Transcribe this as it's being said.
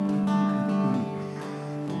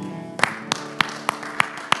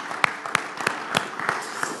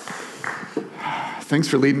Thanks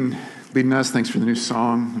for leading us. Thanks for the new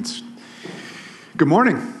song. Good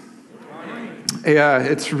morning.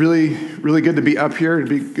 It's really good to be up here. It'd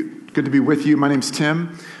be good to be with you. My name's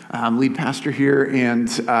Tim. I'm lead pastor here, and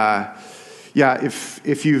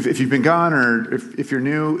if you've been gone or if you're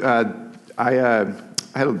new, I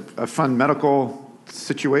had a fun medical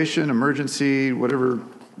situation, emergency, whatever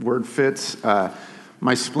word fits.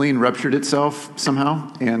 My spleen ruptured itself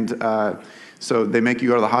somehow, and so they make you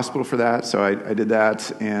go to the hospital for that. So I did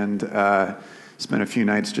that and spent a few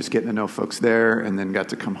nights just getting to know folks there, and then got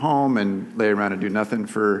to come home and lay around and do nothing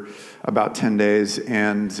for about 10 days.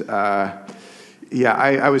 And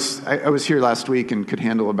I was here last week and could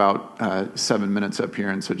handle about 7 minutes up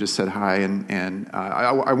here, and so just said hi. And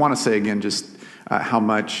I want to say again just how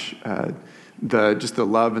much the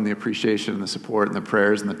love and the appreciation and the support and the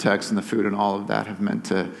prayers and the texts and the food and all of that have meant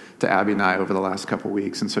to Abby and I over the last couple of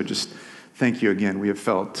weeks. And so just thank you again. We have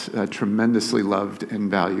felt tremendously loved and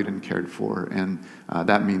valued and cared for, and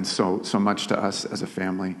that means so much to us as a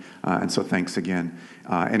family. And so thanks again.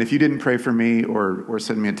 And if you didn't pray for me or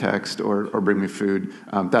send me a text or bring me food,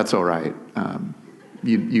 that's all right.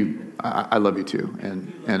 I love you too,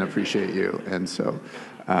 and appreciate you. And so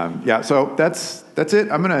so that's it.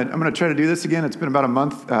 I'm gonna try to do this again. It's been about a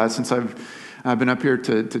month since I've been up here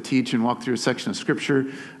to teach and walk through a section of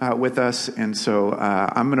Scripture with us, and so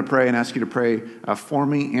I'm going to pray and ask you to pray for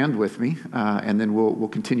me and with me, and then we'll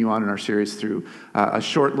continue on in our series through a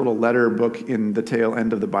short little letter book in the tail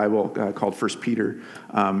end of the Bible called 1 Peter.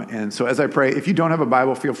 And so as I pray, if you don't have a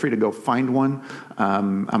Bible, feel free to go find one.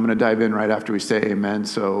 I'm going to dive in right after we say amen.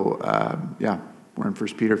 So we're in 1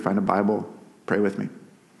 Peter. Find a Bible. Pray with me.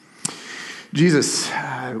 Jesus,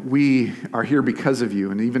 we are here because of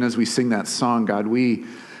you. And even as we sing that song, God, we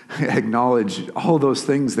acknowledge all those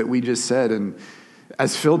things that we just said. And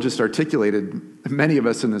as Phil just articulated, many of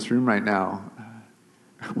us in this room right now,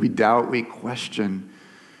 we doubt, we question,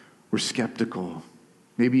 we're skeptical,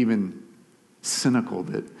 maybe even cynical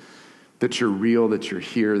that you're real, that you're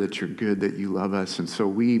here, that you're good, that you love us. And so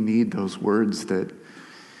we need those words that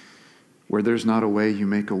where there's not a way, you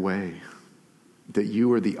make a way, that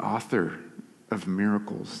you are the author of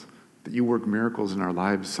miracles, that you work miracles in our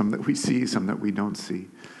lives, some that we see, some that we don't see,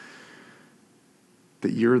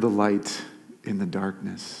 that you're the light in the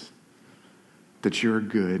darkness, that you're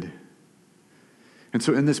good. And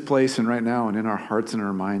so in this place and right now and in our hearts and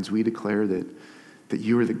our minds, we declare that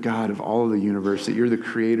you are the God of all of the universe, that you're the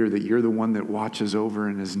creator, that you're the one that watches over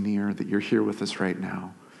and is near, that you're here with us right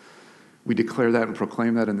now. We declare that and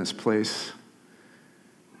proclaim that in this place,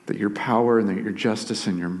 that your power and that your justice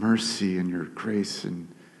and your mercy and your grace and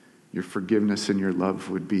your forgiveness and your love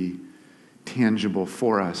would be tangible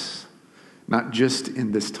for us, not just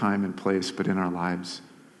in this time and place, but in our lives.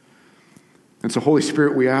 And so, Holy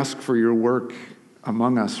Spirit, we ask for your work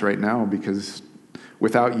among us right now, because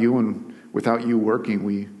without you and without you working,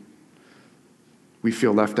 we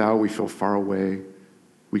feel left out, we feel far away,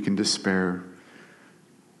 we can despair.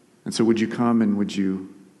 And so would you come and would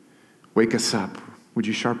you wake us up? Would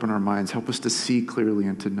you sharpen our minds? Help us to see clearly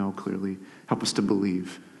and to know clearly. Help us to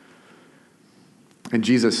believe. And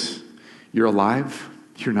Jesus, you're alive.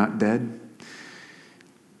 You're not dead.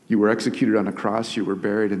 You were executed on a cross. You were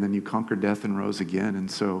buried, and then you conquered death and rose again. And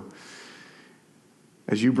so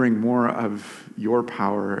as you bring more of your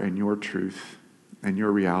power and your truth and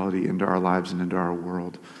your reality into our lives and into our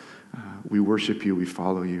world, we worship you. We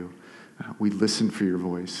follow you. We listen for your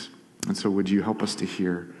voice. And so would you help us to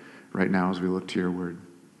hear right now as we look to your word?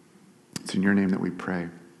 It's in your name that we pray.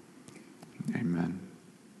 Amen.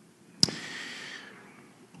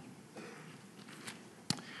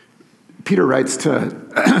 Peter writes to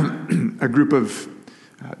a group of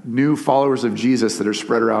new followers of Jesus that are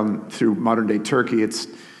spread around through modern-day Turkey.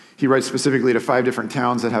 He writes specifically to 5 different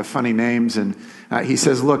towns that have funny names, and he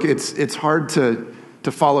says, look, it's hard to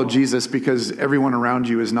follow Jesus because everyone around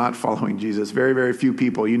you is not following Jesus. Very, very few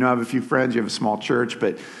people. You have a few friends, you have a small church,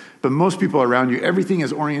 but most people around you, everything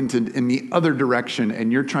is oriented in the other direction,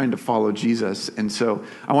 and you're trying to follow Jesus. And so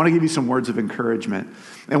I want to give you some words of encouragement.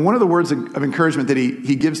 And one of the words of encouragement that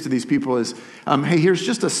he gives to these people is, hey, here's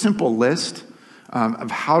just a simple list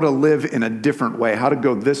of how to live in a different way, how to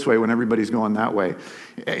go this way when everybody's going that way.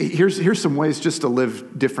 Here's some ways just to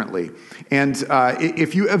live differently. And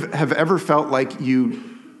if you have ever felt like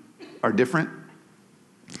you are different,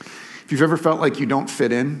 if you've ever felt like you don't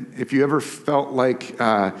fit in, if you ever felt like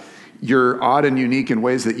you're odd and unique in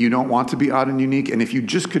ways that you don't want to be odd and unique, and if you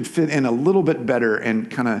just could fit in a little bit better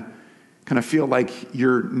and kind of feel like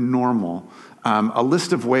you're normal, a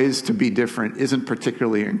list of ways to be different isn't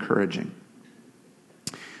particularly encouraging.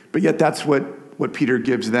 But yet that's what what Peter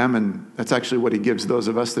gives them, and that's actually what he gives those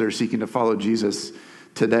of us that are seeking to follow Jesus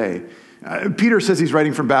today. Peter says he's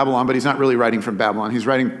writing from Babylon, but he's not really writing from Babylon. He's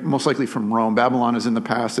writing most likely from Rome. Babylon is in the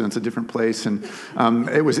past, and it's a different place. And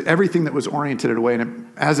it was everything that was oriented away, and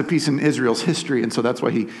it has a piece in Israel's history. And so that's why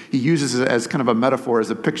he uses it as kind of a metaphor, as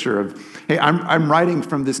a picture of, hey, I'm writing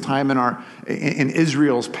from this time in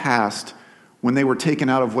Israel's past when they were taken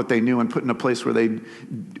out of what they knew and put in a place where they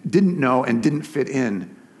didn't know and didn't fit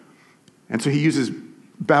in. And so he uses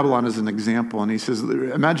Babylon as an example, and he says,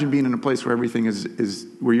 imagine being in a place where everything is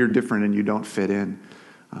where you're different and you don't fit in.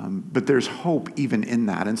 But there's hope even in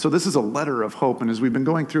that. And so this is a letter of hope. And as we've been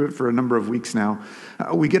going through it for a number of weeks now,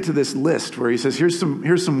 we get to this list where he says, here's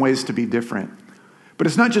some ways to be different. But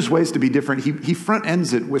it's not just ways to be different. He front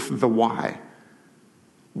ends it with the why.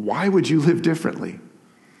 Why would you live differently?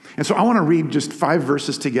 And so I want to read just 5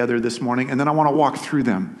 verses together this morning, and then I want to walk through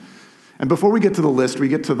them. And before we get to the list, we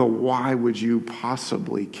get to the why would you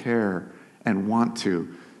possibly care and want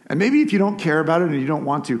to. And maybe if you don't care about it and you don't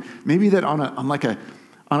want to, maybe that on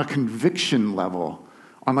a conviction level,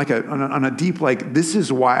 on a deep, like, this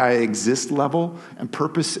is why I exist level, and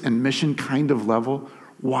purpose and mission kind of level,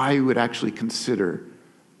 why you would actually consider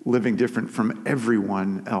living different from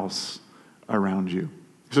everyone else around you.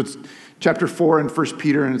 So it's chapter 4 in 1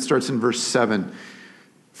 Peter, and it starts in verse 7.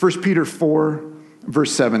 1 Peter 4,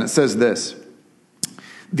 verse 7, it says this: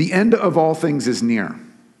 the end of all things is near.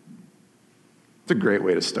 It's a great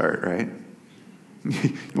way to start, right?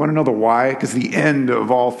 You want to know the why? Because the end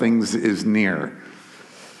of all things is near.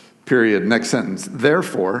 Period. Next sentence.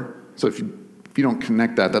 Therefore, so if you don't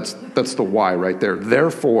connect that, that's the why right there.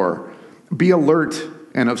 Therefore, be alert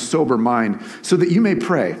and of sober mind, so that you may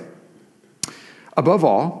pray. Above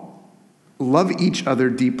all, love each other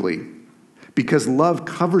deeply, because love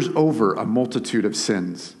covers over a multitude of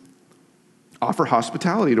sins. Offer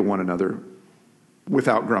hospitality to one another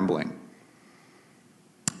without grumbling.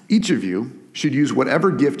 Each of you should use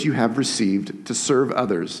whatever gift you have received to serve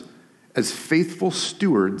others as faithful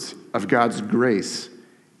stewards of God's grace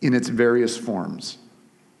in its various forms.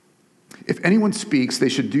 If anyone speaks, they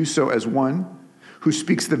should do so as one who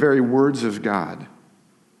speaks the very words of God.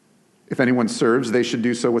 If anyone serves, they should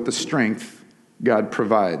do so with the strength God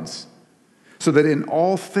provides, so that in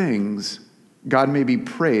all things God may be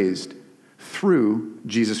praised through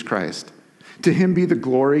Jesus Christ. To him be the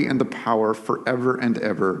glory and the power forever and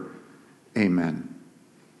ever. Amen.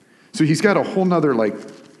 So he's got a whole nother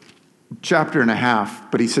chapter and a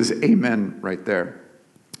half, but he says amen right there.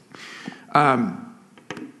 All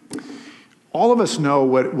of us know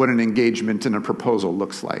what an engagement and a proposal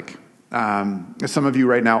looks like. Some of you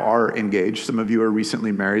right now are engaged. Some of you are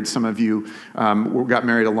recently married. Some of you got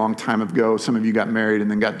married a long time ago. Some of you got married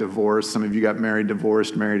and then got divorced. Some of you got married,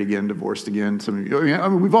 divorced, married again, divorced again. Some of you,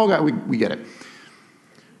 we've all got, we get it.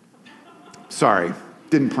 Sorry,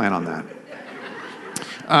 didn't plan on that.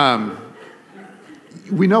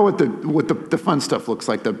 We know what the fun stuff looks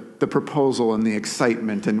like, the proposal and the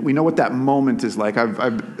excitement, and we know what that moment is like.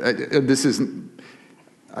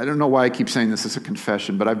 I don't know why I keep saying this as a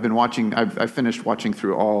confession, but I've finished watching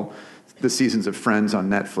through all the seasons of Friends on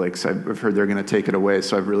Netflix. I've heard they're going to take it away,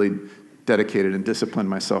 so I've really dedicated and disciplined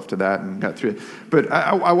myself to that and got through it. But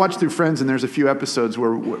I watched through Friends, and there's a few episodes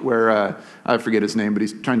where I forget his name, but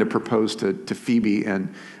he's trying to propose to Phoebe,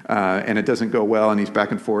 and it doesn't go well, and he's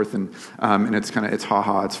back and forth, and it's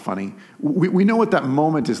ha-ha, it's funny. We know what that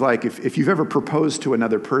moment is like. If you've ever proposed to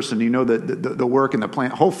another person, you know that the work and the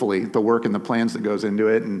plan, hopefully the work and the plans that goes into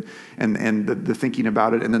it, and the thinking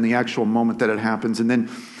about it, and then the actual moment that it happens. And then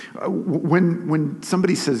when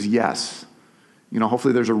somebody says yes,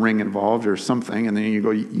 hopefully there's a ring involved or something, and then you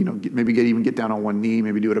go, maybe get down on one knee,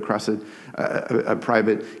 maybe do it across a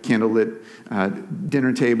private candlelit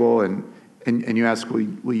dinner table, and you ask,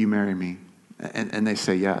 will you marry me? And they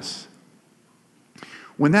say yes.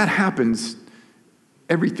 When that happens,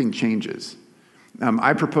 everything changes.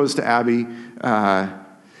 I proposed to Abby.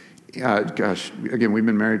 Again, we've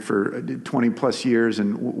been married for 20 plus years,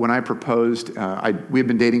 and when I proposed, we had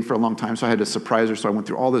been dating for a long time, so I had to surprise her. So I went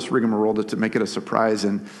through all this rigmarole to make it a surprise,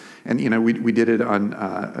 and we did it on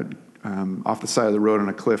off the side of the road on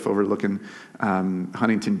a cliff overlooking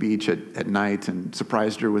Huntington Beach at night, and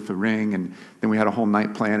surprised her with the ring. And then we had a whole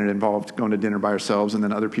night plan. It involved going to dinner by ourselves, and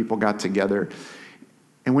then other people got together.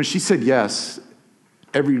 And when she said yes,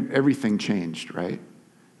 everything changed, right?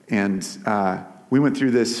 And we went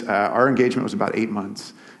through this. Our engagement was about 8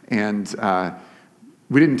 months, and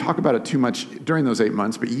we didn't talk about it too much during those 8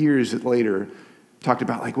 months. But years later, talked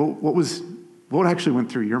about what actually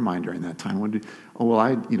went through your mind during that time.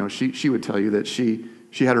 She would tell you that she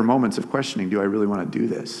had her moments of questioning: do I really want to do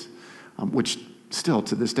this? Which still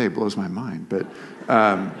to this day blows my mind. But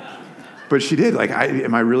she did. Like,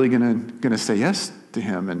 am I really gonna say yes to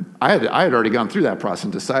him? And I had already gone through that process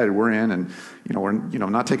and decided we're in, and we're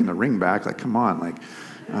not taking the ring back. Like, come on, like,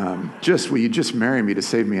 will you just marry me to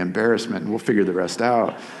save me embarrassment, and we'll figure the rest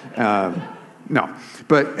out. No,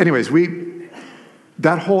 but anyways,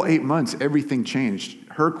 that whole 8 months, everything changed.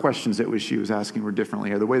 Her questions she was asking were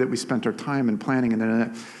differently, or the way that we spent our time and planning, and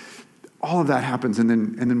then all of that happens, and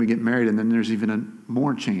then we get married, and then there's even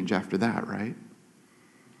more change after that, right?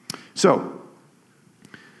 So,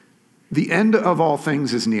 the end of all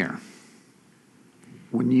things is near.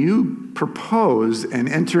 When you propose and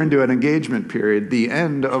enter into an engagement period, the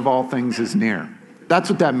end of all things is near. That's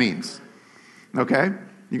what that means. Okay?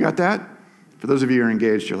 You got that? For those of you who are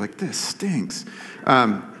engaged, you're like, this stinks.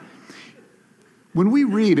 When we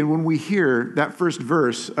read and when we hear that first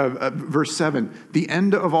verse of verse 7, the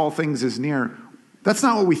end of all things is near, that's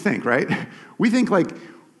not what we think, right? We think like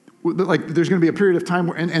there's going to be a period of time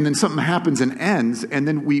where, and then something happens and ends, and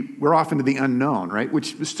then we're off into the unknown, right?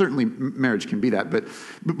 Which certainly marriage can be that, but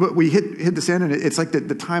we hit this end, and it's like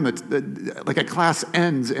the time like a class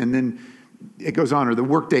ends, and then it goes on, or the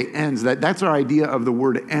workday ends. That's our idea of the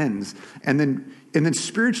word ends, and then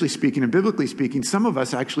spiritually speaking and biblically speaking, some of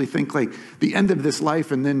us actually think like the end of this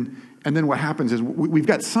life, and then what happens is we've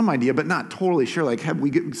got some idea, but not totally sure. Like,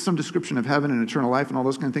 we get some description of heaven and eternal life and all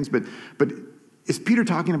those kind of things, but is Peter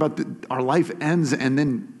talking about our life ends and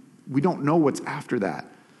then we don't know what's after that?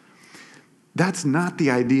 That's not the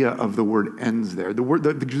idea of the word ends there.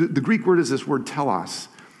 The Greek word is this word telos.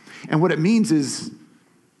 And what it means is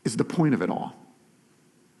the point of it all.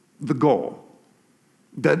 The goal.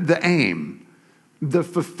 The aim. The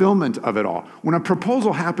fulfillment of it all. When a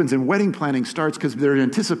proposal happens and wedding planning starts because they're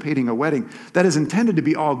anticipating a wedding, that is intended to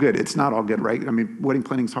be all good. It's not all good, right? I mean, wedding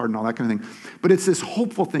planning is hard and all that kind of thing. But it's this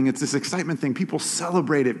hopeful thing. It's this excitement thing. People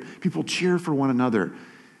celebrate it. People cheer for one another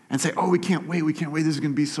and say, oh, we can't wait. We can't wait. This is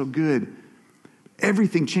going to be so good.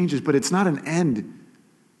 Everything changes, but it's not an end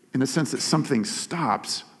in the sense that something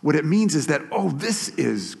stops. What it means is that, oh, this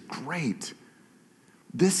is great.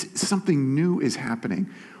 Something new is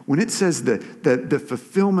happening. When it says that the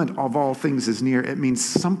fulfillment of all things is near, it means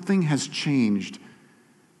something has changed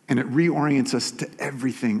and it reorients us to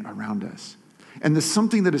everything around us. And the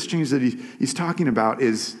something that has changed that he's talking about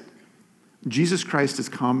is Jesus Christ has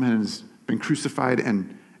come and has been crucified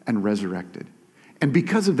and resurrected. And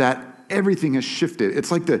because of that, everything has shifted.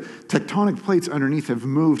 It's like the tectonic plates underneath have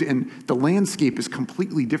moved, and the landscape is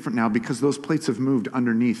completely different now because those plates have moved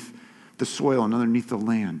underneath the soil and underneath the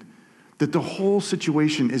land. That the whole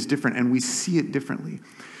situation is different, and we see it differently.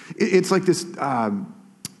 It's like this, Mark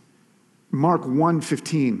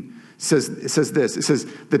 1:15 says this. It says,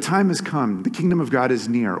 the time has come, the kingdom of God is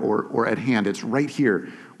near or at hand. It's right here.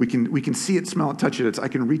 We can see it, smell it, touch it. I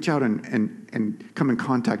can reach out and come in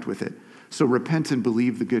contact with it. So repent and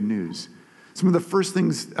believe the good news. Some of the first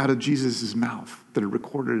things out of Jesus' mouth that are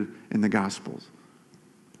recorded in the Gospels.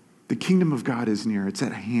 The kingdom of God is near. It's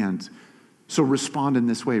at hand. So respond in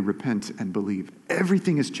this way, repent and believe.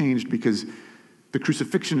 Everything has changed because the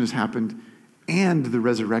crucifixion has happened and the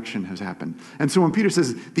resurrection has happened. And so when Peter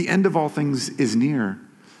says the end of all things is near,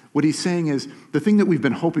 what he's saying is the thing that we've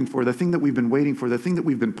been hoping for, the thing that we've been waiting for, the thing that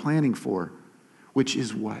we've been planning for, which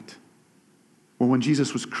is what? Well, when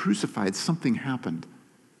Jesus was crucified, something happened.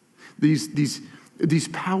 These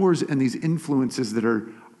powers and these influences that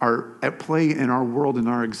are at play in our world and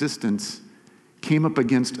our existence came up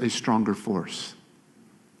against a stronger force.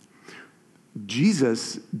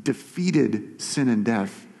 Jesus defeated sin and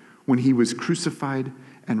death when he was crucified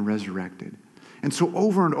and resurrected. And so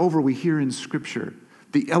over and over we hear in Scripture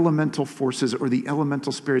the elemental forces or the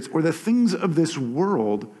elemental spirits or the things of this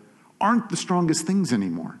world aren't the strongest things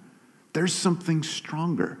anymore. There's something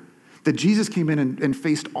stronger. That Jesus came in and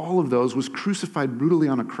faced all of those, was crucified brutally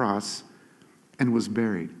on a cross, and was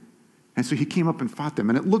buried. And so he came up and fought them.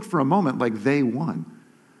 And it looked for a moment like they won.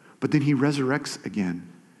 But then he resurrects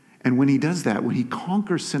again. And when he does that, when he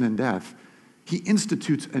conquers sin and death, he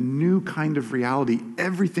institutes a new kind of reality.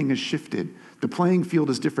 Everything has shifted. The playing field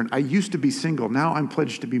is different. I used to be single. Now I'm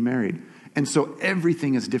pledged to be married. And so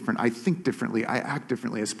everything is different. I think differently. I act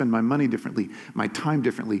differently. I spend my money differently. My time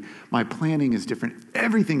differently. My planning is different.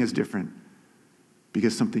 Everything is different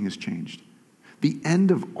because something has changed. The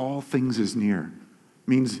end of all things is near.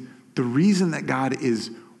 Means the reason that God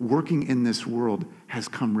is working in this world has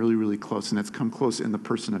come really, really close, and it's come close in the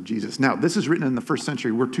person of Jesus. Now, this is written in the first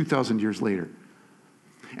century. We're 2,000 years later.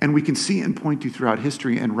 And we can see and point to throughout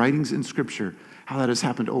history and writings in Scripture how that has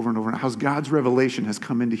happened over and over, and how God's revelation has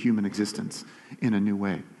come into human existence in a new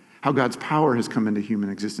way. How God's power has come into human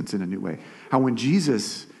existence in a new way. How when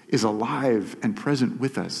Jesus is alive and present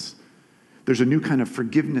with us, there's a new kind of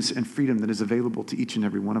forgiveness and freedom that is available to each and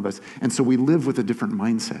every one of us. And so we live with a different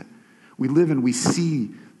mindset. We live and we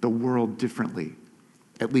see the world differently.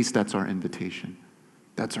 At least that's our invitation.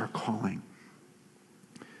 That's our calling.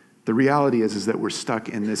 The reality is that we're stuck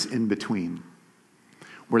in this in-between.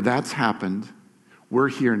 Where that's happened, we're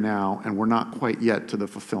here now, and we're not quite yet to the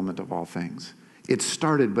fulfillment of all things. It's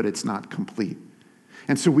started, but it's not complete.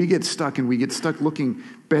 And so we get stuck looking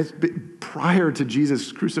prior to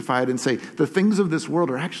Jesus crucified and say, the things of this world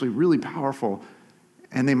are actually really powerful,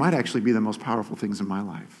 and they might actually be the most powerful things in my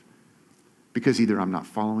life. Because either I'm not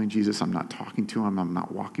following Jesus, I'm not talking to him, I'm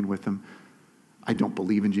not walking with him, I don't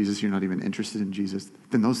believe in Jesus, you're not even interested in Jesus,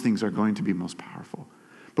 then those things are going to be most powerful.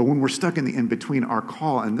 But when we're stuck in the in-between, our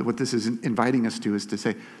call, and what this is inviting us to, is to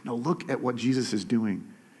say, no, look at what Jesus is doing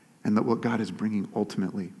and what God is bringing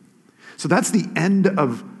ultimately. So that's the end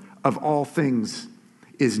of all things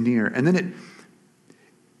is near. And then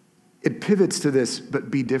it pivots to this,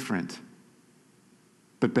 but be different.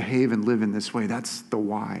 But behave and live in this way. That's the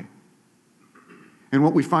why. And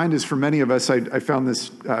what we find is for many of us, I found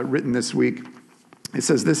this written this week. It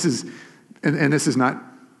says this is, and this is not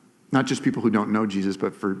just people who don't know Jesus,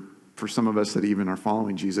 but for some of us that even are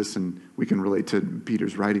following Jesus, and we can relate to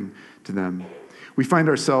Peter's writing to them. We find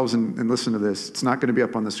ourselves, and listen to this, it's not going to be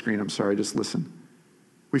up on the screen, I'm sorry, just listen.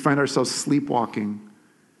 We find ourselves sleepwalking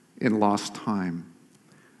in lost time,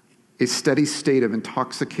 a steady state of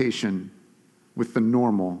intoxication with the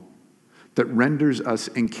normal that renders us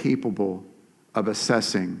incapable of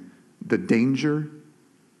assessing the danger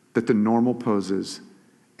that the normal poses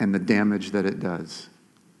and the damage that it does.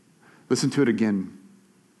 Listen to it again.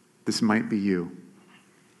 This might be you.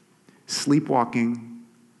 Sleepwalking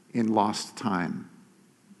in lost time.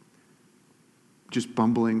 Just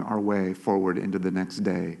bumbling our way forward into the next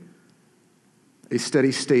day. A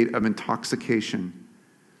steady state of intoxication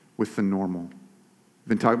with the normal.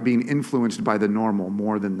 Being influenced by the normal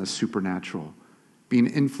more than the supernatural. Being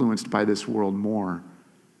influenced by this world more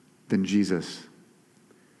than Jesus.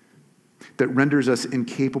 That renders us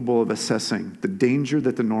incapable of assessing the danger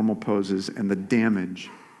that the normal poses and the damage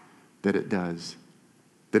that it does.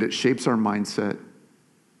 That it shapes our mindset.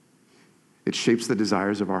 It shapes the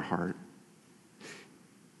desires of our heart.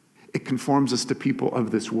 It conforms us to people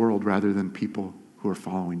of this world rather than people who are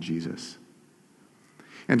following Jesus.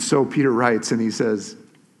 And so Peter writes, and he says,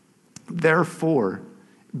 therefore,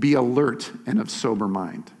 be alert and of sober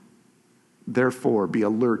mind. Therefore, be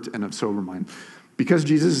alert and of sober mind. Because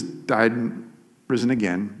Jesus died and risen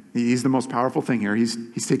again, he's the most powerful thing here.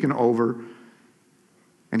 He's taken over,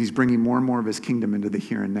 and he's bringing more and more of his kingdom into the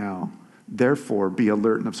here and now. Therefore, be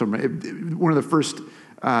alert and of sober mind. One of the first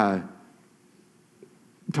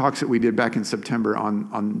talks that we did back in September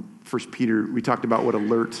on 1 Peter, we talked about what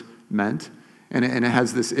alert meant. And it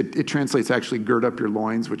has this, it translates actually gird up your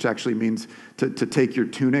loins, which actually means to take your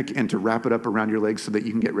tunic and to wrap it up around your legs so that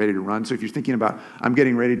you can get ready to run. So if you're thinking about, I'm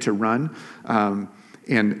getting ready to run, and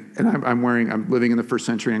I'm living in the first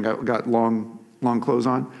century and got long clothes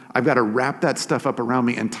on, I've got to wrap that stuff up around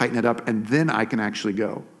me and tighten it up, and then I can actually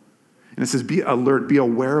go. And it says, be alert, be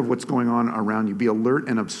aware of what's going on around you. Be alert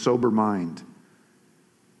and of sober mind.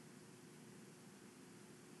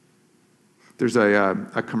 There's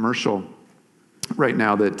a commercial right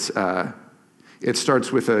now that it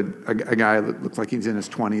starts with a guy that looks like he's in his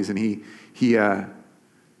 20s, and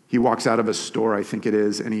he walks out of a store, I think it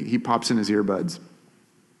is, and he pops in his earbuds,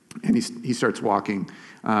 and he starts walking,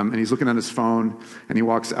 and he's looking at his phone, and he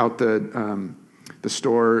walks out the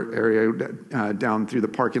store area, down through the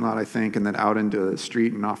parking lot, I think, and then out into the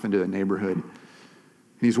street and off into the neighborhood.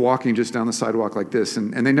 And he's walking just down the sidewalk like this,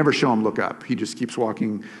 and they never show him look up. He just keeps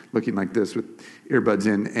walking, looking like this with earbuds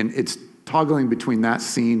in, and it's toggling between that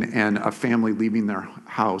scene and a family leaving their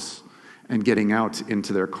house and getting out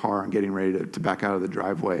into their car and getting ready to back out of the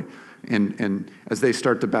driveway. And as they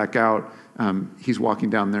start to back out, he's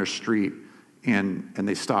walking down their street, and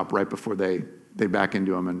they stop right before they back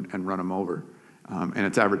into him and run him over. And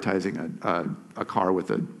it's advertising a car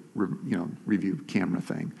with a review camera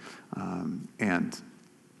thing. And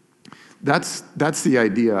that's the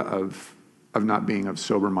idea of not being of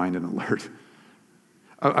sober mind and alert.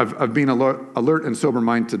 Of being alert and sober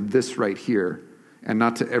mind to this right here and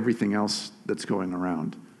not to everything else that's going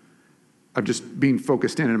around. Of just being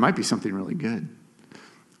focused in, and it might be something really good.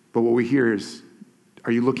 But what we hear is,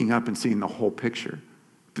 are you looking up and seeing the whole picture?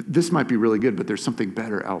 This might be really good, but there's something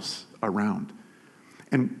better else around.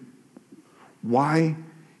 And why,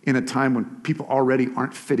 in a time when people already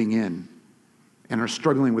aren't fitting in and are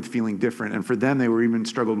struggling with feeling different. And for them, they were even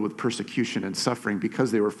struggled with persecution and suffering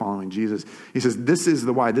because they were following Jesus. He says, this is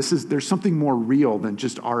the why. There's something more real than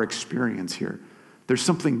just our experience here. There's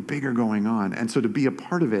something bigger going on. And so to be a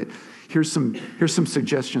part of it, here's some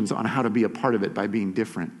suggestions on how to be a part of it by being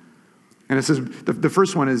different. And it says, the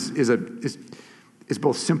first one is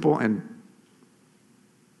both simple and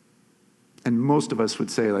most of us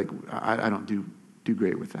would say, like, I don't do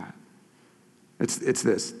great with that. It's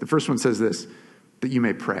this. The first one says this, that you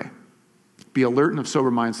may pray. Be alert and of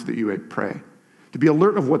sober mind so that you may pray. To be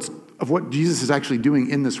alert of what Jesus is actually doing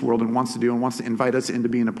in this world and wants to do and wants to invite us into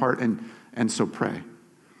being a part, and so pray.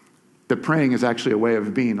 That praying is actually a way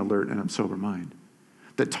of being alert and of sober mind.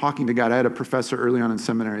 That talking to God, I had a professor early on in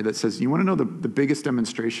seminary that says, you want to know the biggest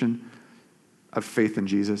demonstration of faith in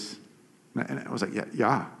Jesus? And I was like,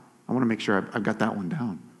 yeah. I want to make sure I've got that one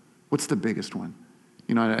down. What's the biggest one?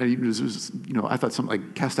 I thought something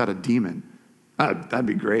like cast out a demon. That'd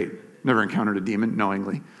be great. Never encountered a demon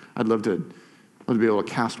knowingly. I'd love to be able to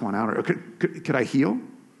cast one out. Or could I heal?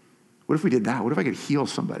 What if we did that? What if I could heal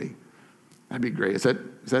somebody? That'd be great. Does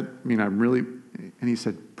that mean I'm really? And he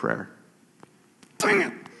said, prayer. Dang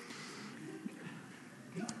it!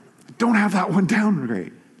 I don't have that one down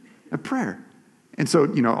great. A prayer. And so,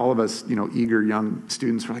 all of us, eager young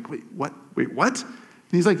students were like, wait, what?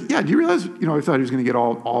 And he's like, yeah, do you realize, I thought he was going to get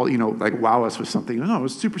all, like wow us with something. No, it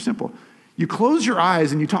was super simple. You close your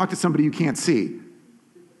eyes and you talk to somebody you can't see.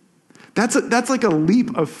 That's like a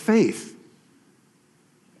leap of faith.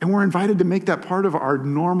 And we're invited to make that part of our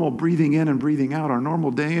normal breathing in and breathing out, our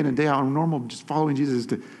normal day in and day out, our normal just following Jesus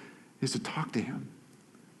is to talk to him.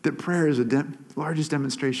 That prayer is the largest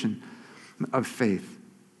demonstration of faith.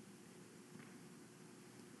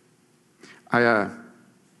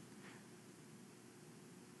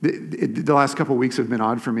 The last couple of weeks have been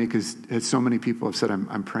odd for me because so many people have said,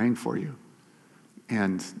 I'm praying for you.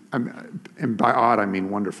 And by odd, I mean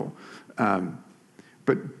wonderful.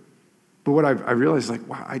 But what I realized, like,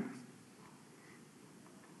 wow,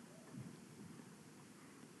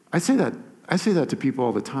 I say that to people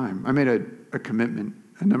all the time. I made a commitment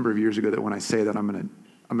a number of years ago that when I say that, I'm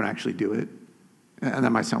gonna actually do it. And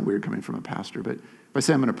that might sound weird coming from a pastor, but if I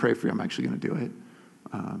say I'm going to pray for you, I'm actually going to do it.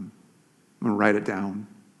 I'm going to write it down.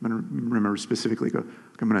 I'm going to remember specifically,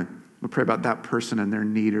 I'm going to pray about that person and their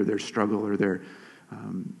need or their struggle or their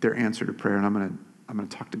answer to prayer, and I'm going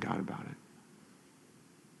to talk to God about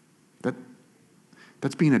it.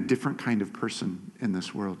 That's being a different kind of person in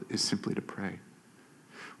this world, is simply to pray.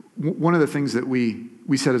 One of the things that we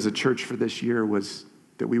said as a church for this year was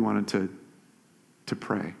that we wanted to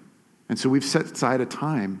pray. And so we've set aside a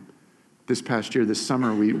time this past year, this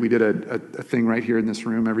summer. We did a thing right here in this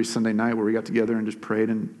room every Sunday night where we got together and just prayed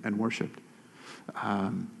and worshiped.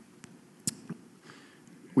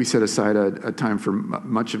 We set aside a time for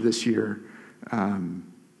much of this year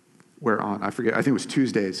where I think it was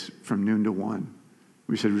Tuesdays from noon to 1.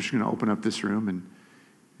 We said we're just going to open up this room, and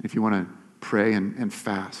if you want to pray and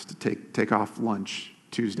fast, take off lunch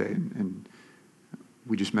Tuesday. And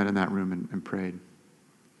we just met in that room and prayed.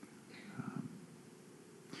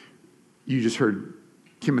 You just heard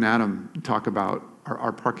Kim and Adam talk about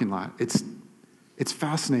our parking lot. It's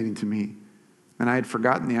fascinating to me. And I had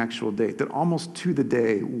forgotten the actual date, that almost to the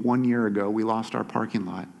day 1 year ago, we lost our parking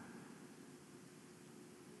lot.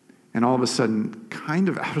 And all of a sudden, kind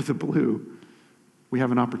of out of the blue, we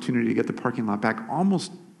have an opportunity to get the parking lot back.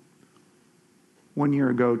 Almost 1 year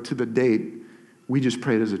ago to the date, we just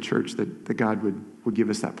prayed as a church that God would give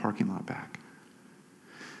us that parking lot back.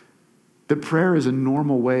 That prayer is a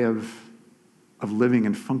normal way of living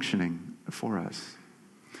and functioning for us.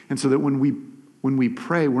 And so that when we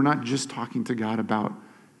pray, we're not just talking to God about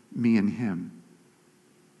me and him,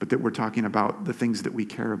 but that we're talking about the things that we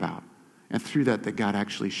care about. And through that God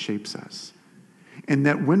actually shapes us. And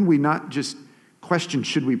that when we not just question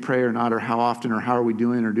should we pray or not, or how often, or how are we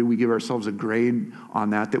doing, or do we give ourselves a grade on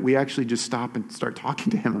that we actually just stop and start talking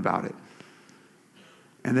to him about it.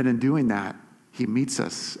 And then in doing that, he meets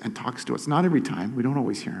us and talks to us. Not every time. We don't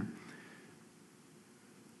always hear him.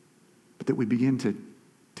 But that we begin to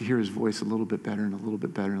hear his voice a little bit better and a little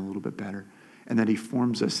bit better and a little bit better. And that he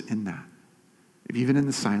forms us in that. Even in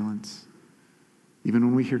the silence, even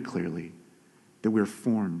when we hear clearly, that we're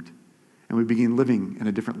formed. And we begin living in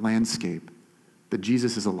a different landscape. That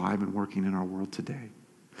Jesus is alive and working in our world today.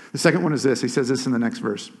 The second one is this. He says this in the next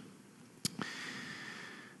verse.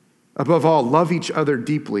 Above all, love each other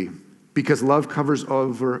deeply, because love covers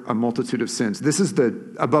over a multitude of sins. This is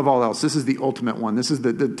above all else, this is the ultimate one. This is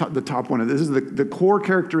the top one. This is the core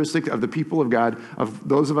characteristic of the people of God, of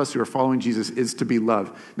those of us who are following Jesus, is to be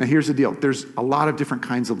love. Now here's the deal. There's a lot of different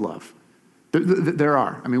kinds of love. There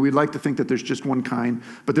are. I mean, we'd like to think that there's just one kind,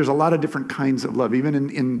 but there's a lot of different kinds of love. Even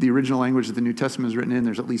in the original language that the New Testament is written in,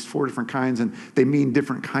 there's at least 4 different kinds, and they mean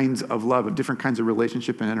different kinds of love, of different kinds of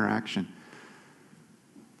relationship and interaction.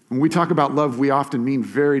 When we talk about love, we often mean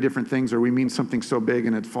very different things, or we mean something so big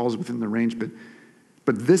and it falls within the range. But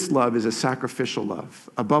this love is a sacrificial love.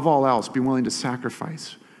 Above all else, be willing to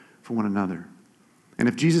sacrifice for one another. And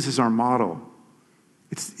if Jesus is our model,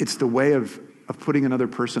 it's the way of putting another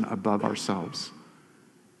person above ourselves,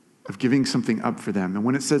 of giving something up for them. And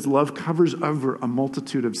when it says love covers over a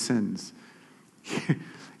multitude of sins,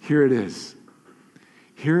 here it is.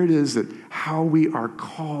 Here it is that how we are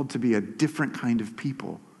called to be a different kind of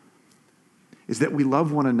people is that we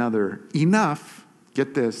love one another enough,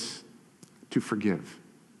 get this, to forgive.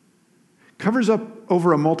 Covers up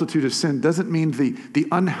over a multitude of sin doesn't mean the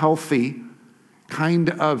unhealthy kind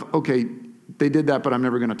of, okay, they did that, but I'm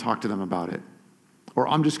never going to talk to them about it. Or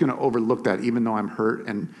I'm just going to overlook that even though I'm hurt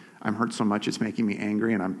and I'm hurt so much it's making me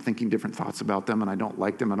angry and I'm thinking different thoughts about them and I don't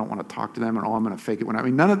like them, I don't want to talk to them, and I'm going to fake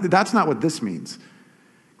it. That's not what this means.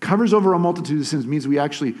 Covers over a multitude of sins means we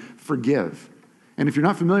actually forgive. And if you're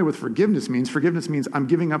not familiar with forgiveness means I'm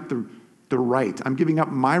giving up the right. I'm giving up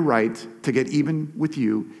my right to get even with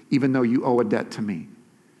you, even though you owe a debt to me.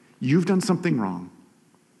 You've done something wrong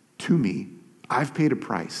to me. I've paid a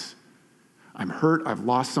price. I'm hurt. I've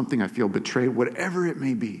lost something. I feel betrayed, whatever it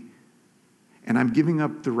may be. And I'm giving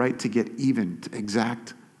up the right to get even, to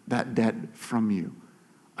exact that debt from you.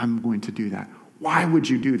 I'm going to do that. Why would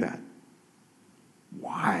you do that?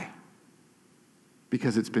 Why?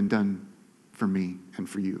 Because it's been done for me and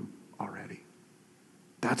for you already.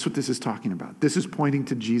 That's what this is talking about. This is pointing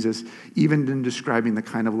to Jesus, even in describing the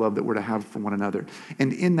kind of love that we're to have for one another.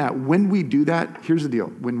 And in that, when we do that, here's the deal.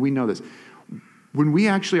 When we know this, when we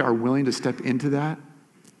actually are willing to step into that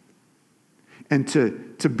and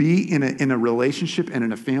to be in a relationship and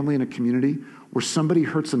in a family and a community where somebody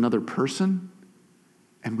hurts another person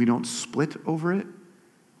and we don't split over it,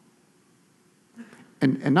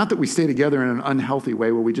 and not that we stay together in an unhealthy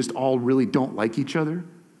way where we just all really don't like each other,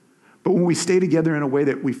 but when we stay together in a way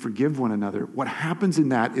that we forgive one another, what happens in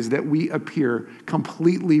that is that we appear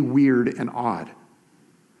completely weird and odd.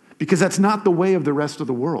 Because that's not the way of the rest of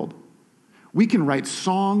the world. We can write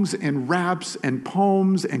songs and raps and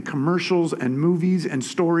poems and commercials and movies and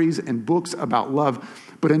stories and books about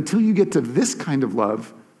love, but until you get to this kind of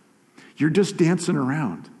love, you're just dancing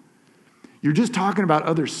around. You're just talking about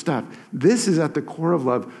other stuff. This is at the core of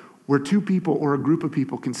love, where two people or a group of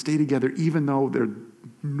people can stay together even though their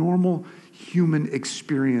normal human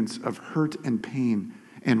experience of hurt and pain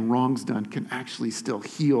and wrongs done can actually still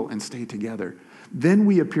heal and stay together. Then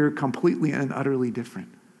we appear completely and utterly different.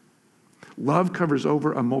 Love covers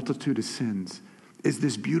over a multitude of sins is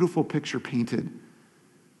this beautiful picture painted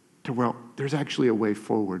to, well, there's actually a way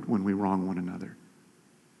forward when we wrong one another.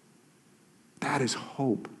 That is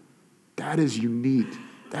hope. That is unique.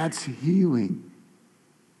 That's healing.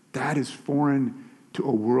 That is foreign to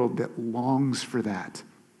a world that longs for that.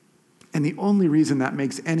 And the only reason that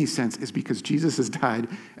makes any sense is because Jesus has died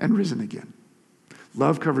and risen again.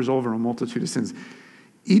 Love covers over a multitude of sins.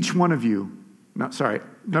 Each one of you,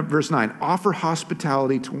 verse 9, offer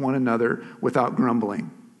hospitality to one another without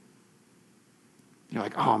grumbling. You're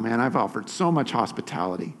like, oh man, I've offered so much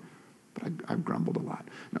hospitality, but I've grumbled a lot.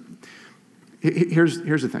 No. Here's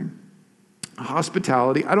the thing.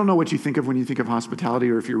 Hospitality, I don't know what you think of when you think of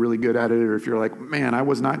hospitality, or if you're really good at it, or if you're like, man, I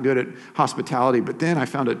was not good at hospitality, but then I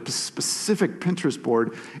found a specific Pinterest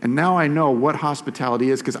board, and now I know what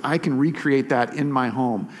hospitality is because I can recreate that in my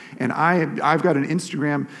home. And I've got an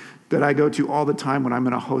Instagram that I go to all the time when I'm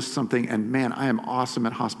going to host something, and man, I am awesome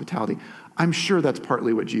at hospitality. I'm sure that's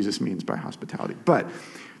partly what Jesus means by hospitality. But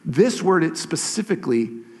this word, it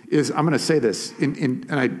specifically is, I'm going to say this, and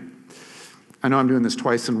I know I'm doing this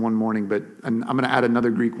twice in one morning, but I'm going to add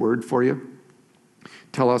another Greek word for you.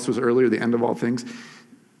 Telos was earlier, the end of all things.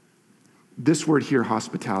 This word here,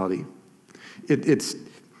 hospitality, it's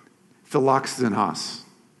philoxenos.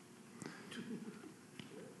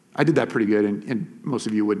 I did that pretty good, and most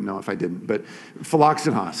of you wouldn't know if I didn't, but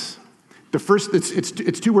philoxenos. The first,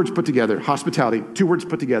 it's two words put together, hospitality, two words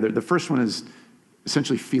put together. The first one is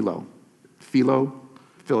essentially philo. Philo,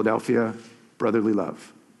 Philadelphia, brotherly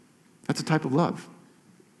love. That's a type of love.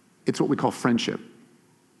 It's what we call friendship.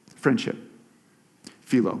 Friendship.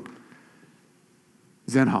 Philo.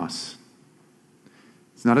 Xenhos.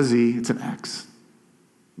 It's not a Z, it's an X.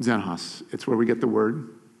 Xenhos. It's where we get the word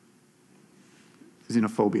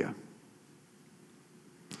xenophobia.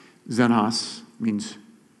 Xenos means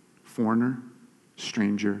foreigner,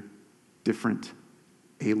 stranger, different,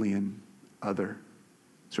 alien, other.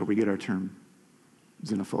 That's where we get our term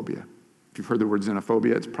xenophobia. If you've heard the word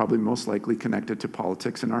xenophobia, it's probably most likely connected to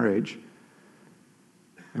politics in our age,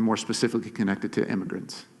 and more specifically connected to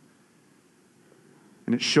immigrants.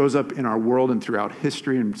 And it shows up in our world and throughout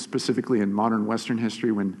history, and specifically in modern Western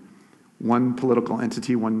history, when one political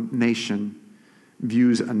entity, one nation,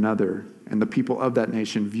 views another, and the people of that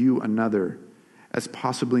nation view another as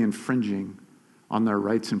possibly infringing on their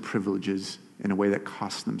rights and privileges in a way that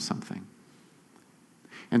costs them something.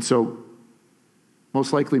 And so,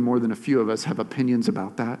 most likely more than a few of us have opinions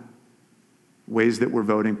about that, ways that we're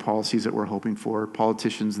voting, policies that we're hoping for,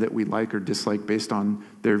 politicians that we like or dislike based on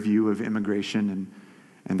their view of immigration,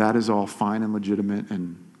 and that is all fine and legitimate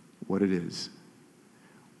and what it is.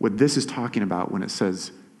 What this is talking about when it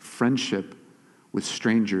says friendship with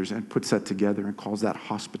strangers and puts that together and calls that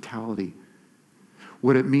hospitality,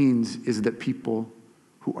 what it means is that people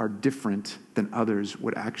who are different than others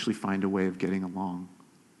would actually find a way of getting along.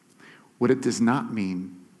 What it does not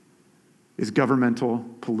mean is governmental,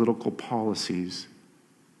 political policies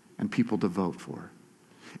and people to vote for.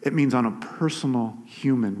 It means on a personal,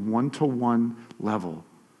 human, one-to-one level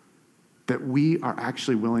that we are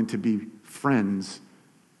actually willing to be friends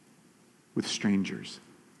with strangers.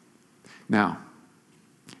 Now,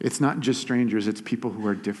 it's not just strangers, it's people who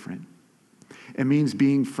are different. It means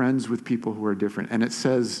being friends with people who are different. And it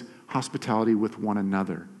says hospitality with one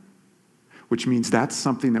another, which means that's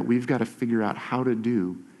something that we've got to figure out how to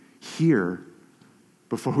do here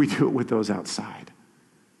before we do it with those outside.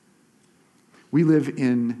 We live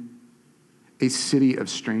in a city of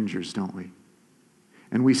strangers, don't we?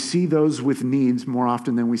 And we see those with needs more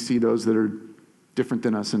often than we see those that are different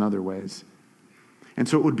than us in other ways. And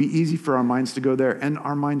so it would be easy for our minds to go there, and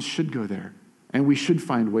our minds should go there. And we should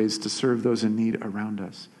find ways to serve those in need around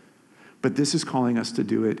us. But this is calling us to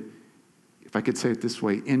do it, if I could say it this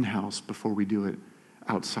way, in-house before we do it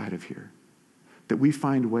outside of here. That we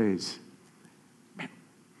find ways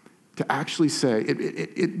to actually say,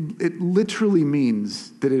 it literally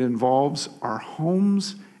means that it involves our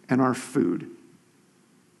homes and our food.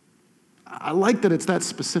 I like that it's that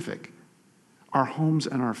specific. Our homes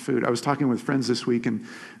and our food. I was talking with friends this week, and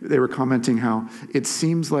they were commenting how it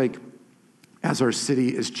seems like as our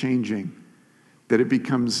city is changing, that it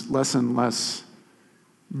becomes less and less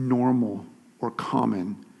normal or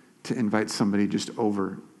common to invite somebody just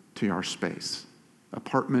over to our space.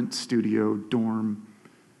 Apartment, studio, dorm,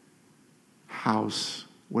 house,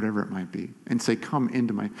 whatever it might be, and say, come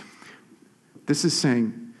into my... This is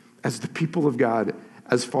saying, as the people of God,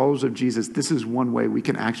 as followers of Jesus, this is one way we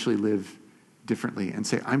can actually live differently and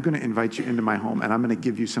say, I'm going to invite you into my home and I'm going to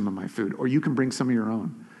give you some of my food, or you can bring some of your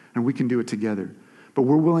own and we can do it together. But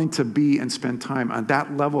we're willing to be and spend time on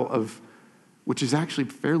that level of, which is actually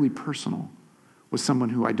fairly personal, with someone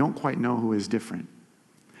who I don't quite know who is different.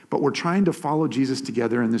 But we're trying to follow Jesus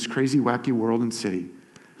together in this crazy, wacky world and city.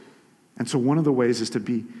 And so one of the ways is to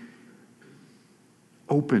be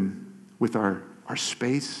open with our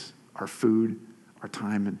space, our food, our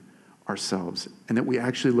time, and ourselves, and that we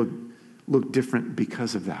actually look different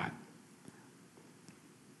because of that.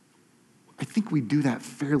 I think we do that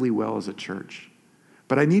fairly well as a church.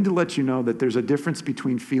 But I need to let you know that there's a difference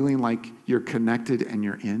between feeling like you're connected and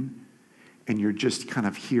you're in, and you're just kind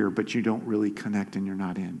of here, but you don't really connect and you're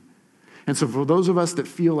not in. And so for those of us that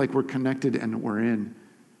feel like we're connected and we're in,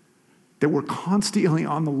 that we're constantly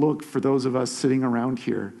on the look for those of us sitting around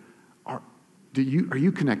here, are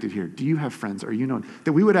you connected here? Do you have friends? Are you known?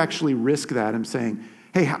 That we would actually risk that and saying,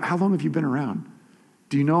 hey, how long have you been around?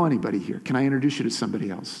 Do you know anybody here? Can I introduce you to somebody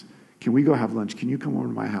else? Can we go have lunch? Can you come over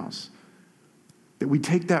to my house? That we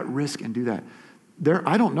take that risk and do that.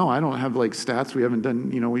 I don't know. I don't have like stats. We haven't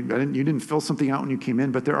done, you didn't fill something out when you came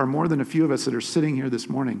in, but there are more than a few of us that are sitting here this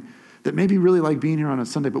morning that maybe really like being here on a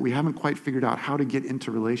Sunday, but we haven't quite figured out how to get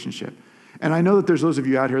into relationship. And I know that there's those of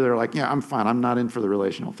you out here that are like, yeah, I'm fine. I'm not in for the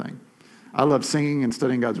relational thing. I love singing and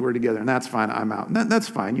studying God's word together, and that's fine. I'm out. And that's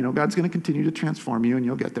fine. God's going to continue to transform you, and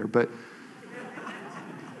you'll get there. But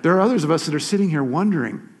there are others of us that are sitting here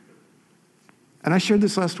wondering. And I shared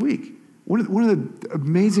this last week. One of the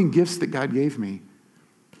amazing gifts that God gave me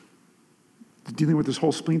dealing with this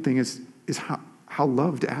whole spleen thing is how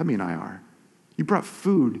loved Abby and I are. You brought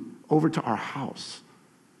food over to our house.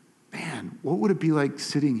 Man, what would it be like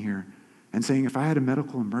sitting here and saying, if I had a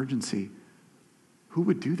medical emergency, who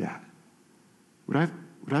would do that? Would I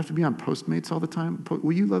have to be on Postmates all the time?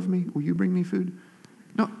 Will you love me? Will you bring me food?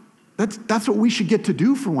 No, that's what we should get to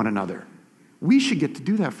do for one another. We should get to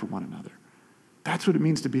do that for one another. That's what it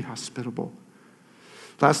means to be hospitable.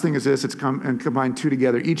 Last thing is this, it's combined two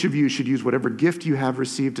together. Each of you should use whatever gift you have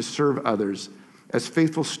received to serve others as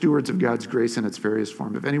faithful stewards of God's grace in its various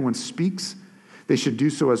forms. If anyone speaks, They should do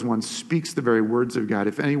so as one speaks the very words of God.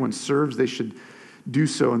 If anyone serves, they should do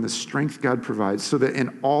so in the strength God provides, so that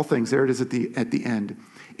in all things, there it is at the end,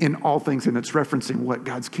 in all things, and it's referencing what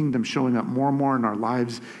God's kingdom showing up more and more in our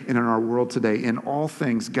lives and in our world today. In all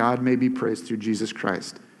things, God may be praised through Jesus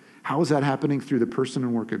Christ. How is that happening? Through the person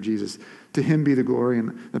and work of Jesus. To him be the glory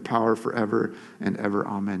and the power forever and ever.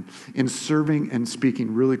 Amen. In serving and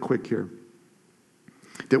speaking, really quick here,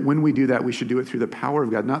 that when we do that, we should do it through the power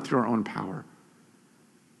of God, not through our own power.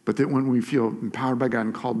 But that when we feel empowered by God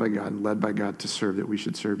and called by God and led by God to serve, that we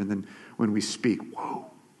should serve. And then when we speak, whoa,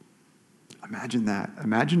 imagine that.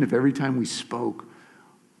 Imagine if every time we spoke,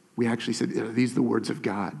 we actually said, are these the words of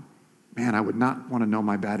God? Man, I would not want to know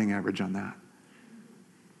my batting average on that.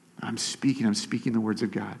 I'm speaking the words of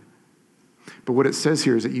God. But what it says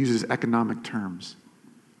here is it uses economic terms.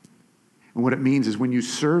 And what it means is when you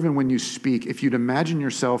serve and when you speak, if you'd imagine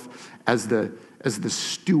yourself as the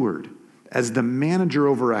steward, as the manager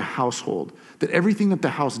over a household, that everything that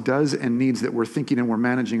the house does and needs, that we're thinking and we're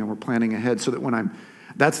managing and we're planning ahead, so that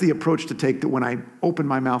that's the approach to take, that when I open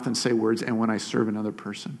my mouth and say words and when I serve another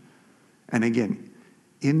person. And again,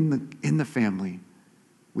 in the family,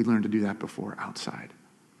 we learn to do that before outside.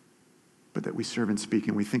 But that we serve and speak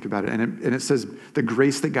and we think about it. And it says the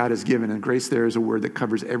grace that God has given, and grace there is a word that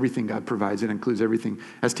covers everything God provides. It includes everything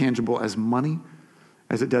as tangible as money,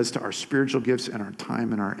 as it does to our spiritual gifts and our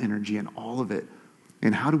time and our energy and all of it.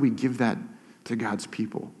 And how do we give that to God's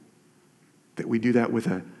people? That we do that with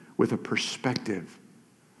a perspective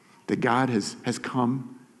that God has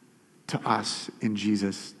come to us in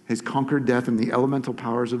Jesus. He's conquered death and the elemental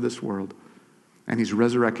powers of this world. And he's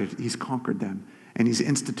resurrected. He's conquered them. And he's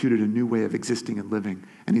instituted a new way of existing and living.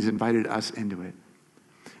 And he's invited us into it.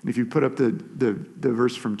 And if you put up the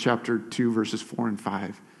verse from chapter 2, verses 4 and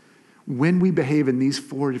 5, when we behave in these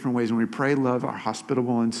 4 different ways, when we pray, love, are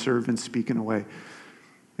hospitable, and serve and speak in a way,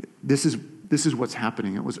 this is what's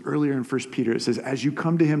happening. It was earlier in 1 Peter. It says, as you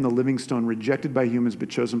come to him, the living stone, rejected by humans, but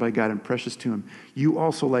chosen by God and precious to him, you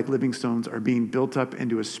also, like living stones, are being built up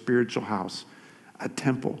into a spiritual house, a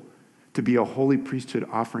temple, to be a holy priesthood,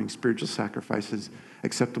 offering spiritual sacrifices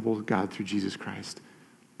acceptable to God through Jesus Christ.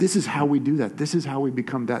 This is how we do that. This is how we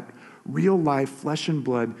become that real life, flesh and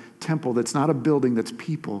blood temple that's not a building, that's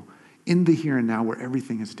people in the here and now where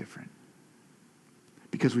everything is different.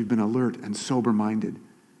 Because we've been alert and sober-minded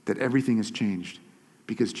that everything has changed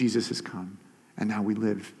because Jesus has come and now we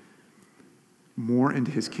live more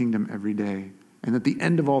into his kingdom every day. And that the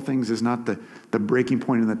end of all things is not the breaking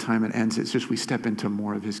point in the time it ends. It's just we step into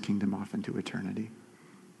more of his kingdom off into eternity.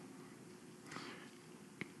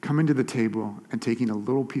 Coming to the table and taking a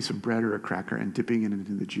little piece of bread or a cracker and dipping it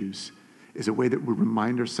into the juice is a way that we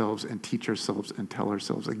remind ourselves and teach ourselves and tell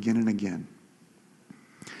ourselves again and again,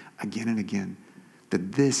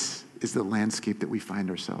 that this is the landscape that we find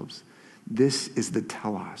ourselves. This is the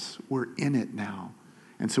telos. We're in it now.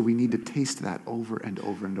 And so we need to taste that over and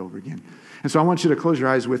over and over again. And so I want you to close your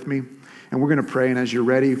eyes with me, and we're going to pray. And as you're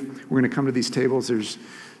ready, we're going to come to these tables. There's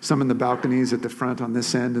some in the balconies at the front on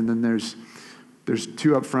this end, and then there's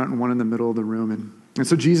 2 up front and 1 in the middle of the room. And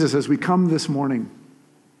so Jesus, as we come this morning,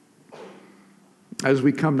 as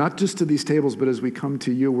we come not just to these tables, but as we come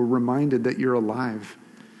to you, we're reminded that you're alive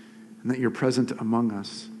and that you're present among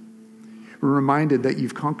us. We're reminded that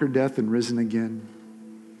you've conquered death and risen again.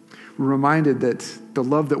 We're reminded that the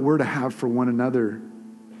love that we're to have for one another,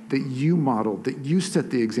 that you modeled, that you set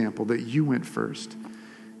the example, that you went first.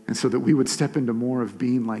 And so that we would step into more of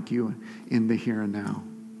being like you in the here and now.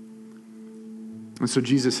 And so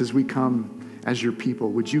Jesus, as we come as your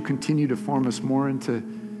people, would you continue to form us more into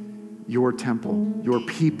your temple, your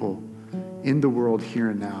people in the world here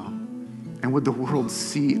and now? And would the world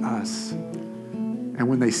see us? And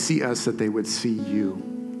when they see us, that they would see you.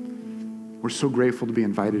 We're so grateful to be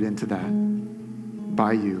invited into that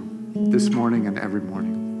by you this morning and every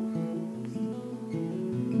morning.